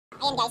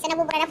Ayan guys, so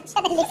nabubura na po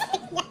siya ng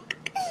lipstick niya.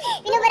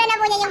 Binubura na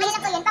po niya yung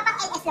lipstick. Yun, pang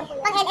LS lang po yun.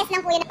 Pang LS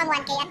lang po yun na pang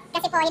 1K.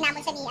 Kasi po, hinamon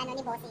siya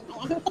ni Bossing.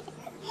 Ayan.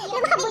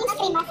 Lumabo yung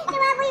screen.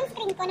 Lumabo yung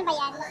screen ko. Ano ba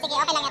yan? Sige,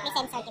 okay lang yan.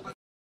 Pre-sensor, diba?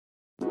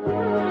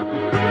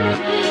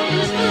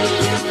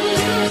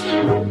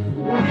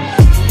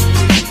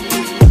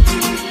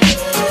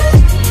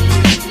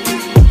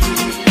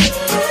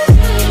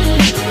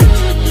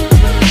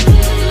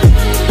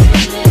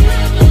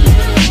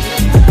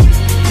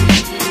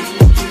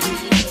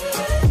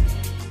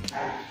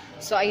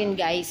 So, ayun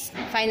guys.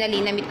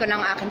 Finally, na-meet ko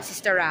ng aking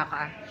sister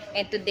Raka.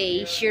 And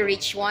today, she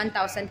reached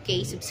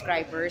 1,000k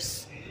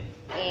subscribers.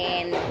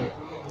 And,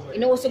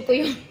 inuusog ko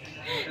yung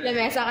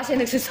lamesa kasi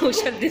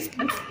nagsa-social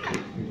distance.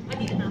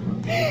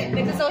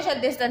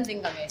 Nagsa-social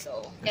distancing kami. So,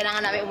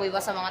 kailangan namin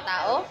umuiwas sa mga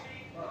tao.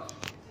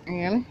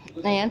 Ayan.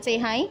 Ayan, say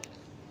hi.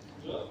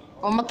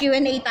 O,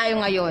 mag-Q&A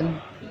tayo ngayon.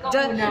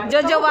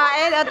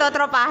 Jojowain o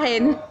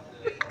totropahin?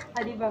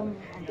 Di bang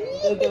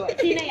jojowain?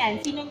 Sino yan?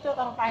 Sinong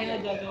totropahin o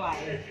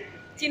jojowain?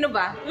 Sino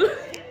ba?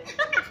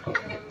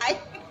 Ay,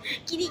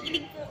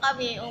 kinikilig po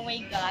kami. Oh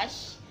my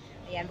gosh.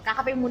 Ayan,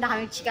 kakapay muna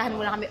kami, chikahan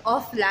muna kami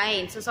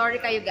offline. So,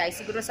 sorry kayo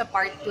guys. Siguro sa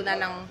part 2 na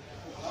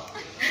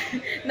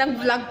ng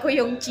vlog ko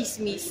yung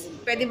chismis.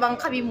 Pwede bang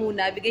kami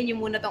muna? Bigyan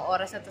nyo muna tong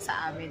oras na to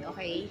sa amin,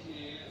 okay?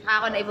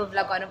 Ako na i-vlog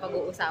ko anong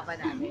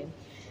pag-uusapan namin.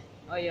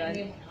 O,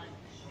 yun.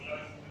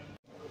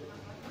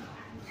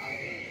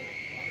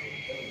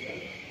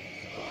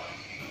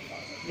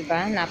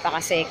 Diba?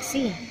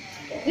 Napaka-sexy.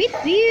 With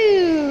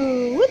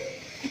you!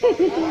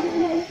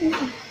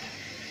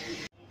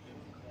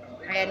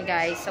 Ayan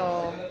guys,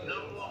 so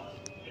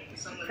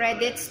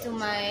credits to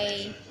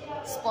my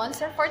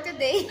sponsor for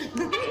today.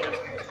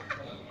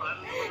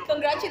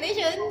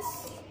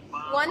 Congratulations!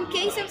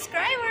 1K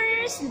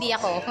subscribers! Hindi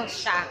ako,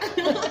 siya.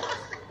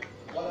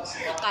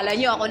 Kala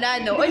nyo ako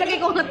na, no? Oy, lagay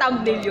ko ng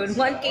thumbnail yun.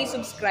 1K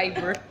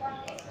subscriber.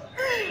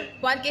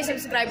 1K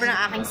subscriber ng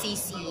aking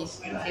CC.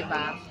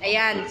 Diba?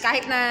 Ayan,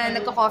 kahit na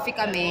nagko-coffee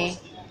kami,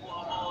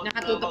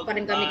 nakatutok pa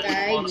rin kami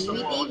kay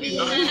Mimi TV.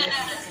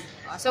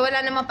 So, wala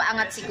namang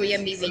paangat si Kuya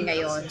Mimi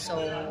ngayon. So,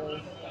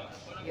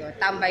 yun,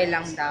 tambay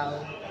lang daw.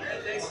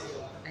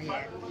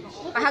 Ayan.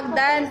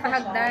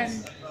 Pahagdan.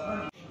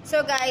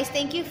 So, guys,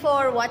 thank you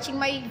for watching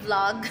my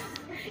vlog.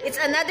 It's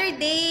another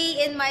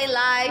day in my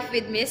life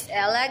with Miss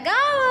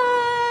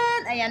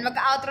EllahGee. Ayan,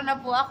 magka-outro na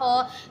po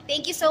ako.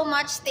 Thank you so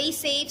much. Stay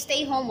safe,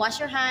 stay home, wash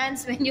your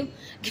hands when you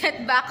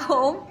get back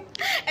home.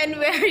 And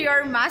wear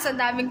your mask. Ang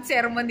daming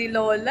sermon ni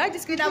Lola.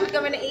 Diyos ko, inabot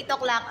kami ng 8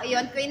 o'clock.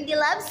 Ayun, Queen Dee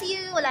loves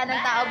you. Wala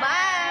nang tao.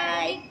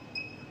 Bye!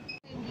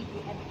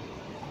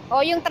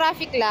 Oh, yung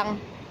traffic lang.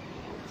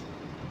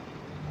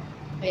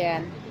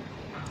 Ayan.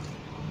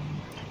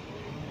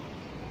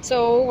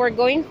 So, we're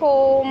going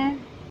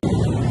home.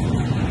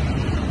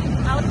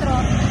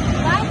 Outro.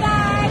 Bye,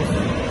 guys!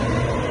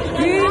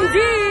 Queen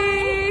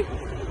Dee!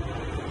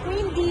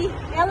 Queen Dee!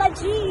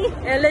 EllahGee!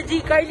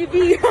 EllahGee, Carly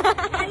B!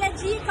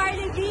 EllahGee,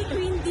 Carly B,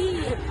 Queen Dee!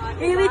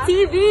 Iwi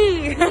TV!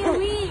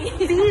 Iwi!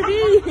 TV!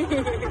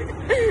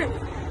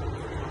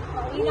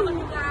 Pauwi na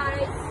kami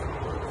guys!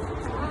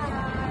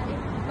 Bye!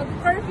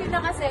 Mag-curfew na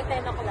kasi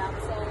 10 o'clock.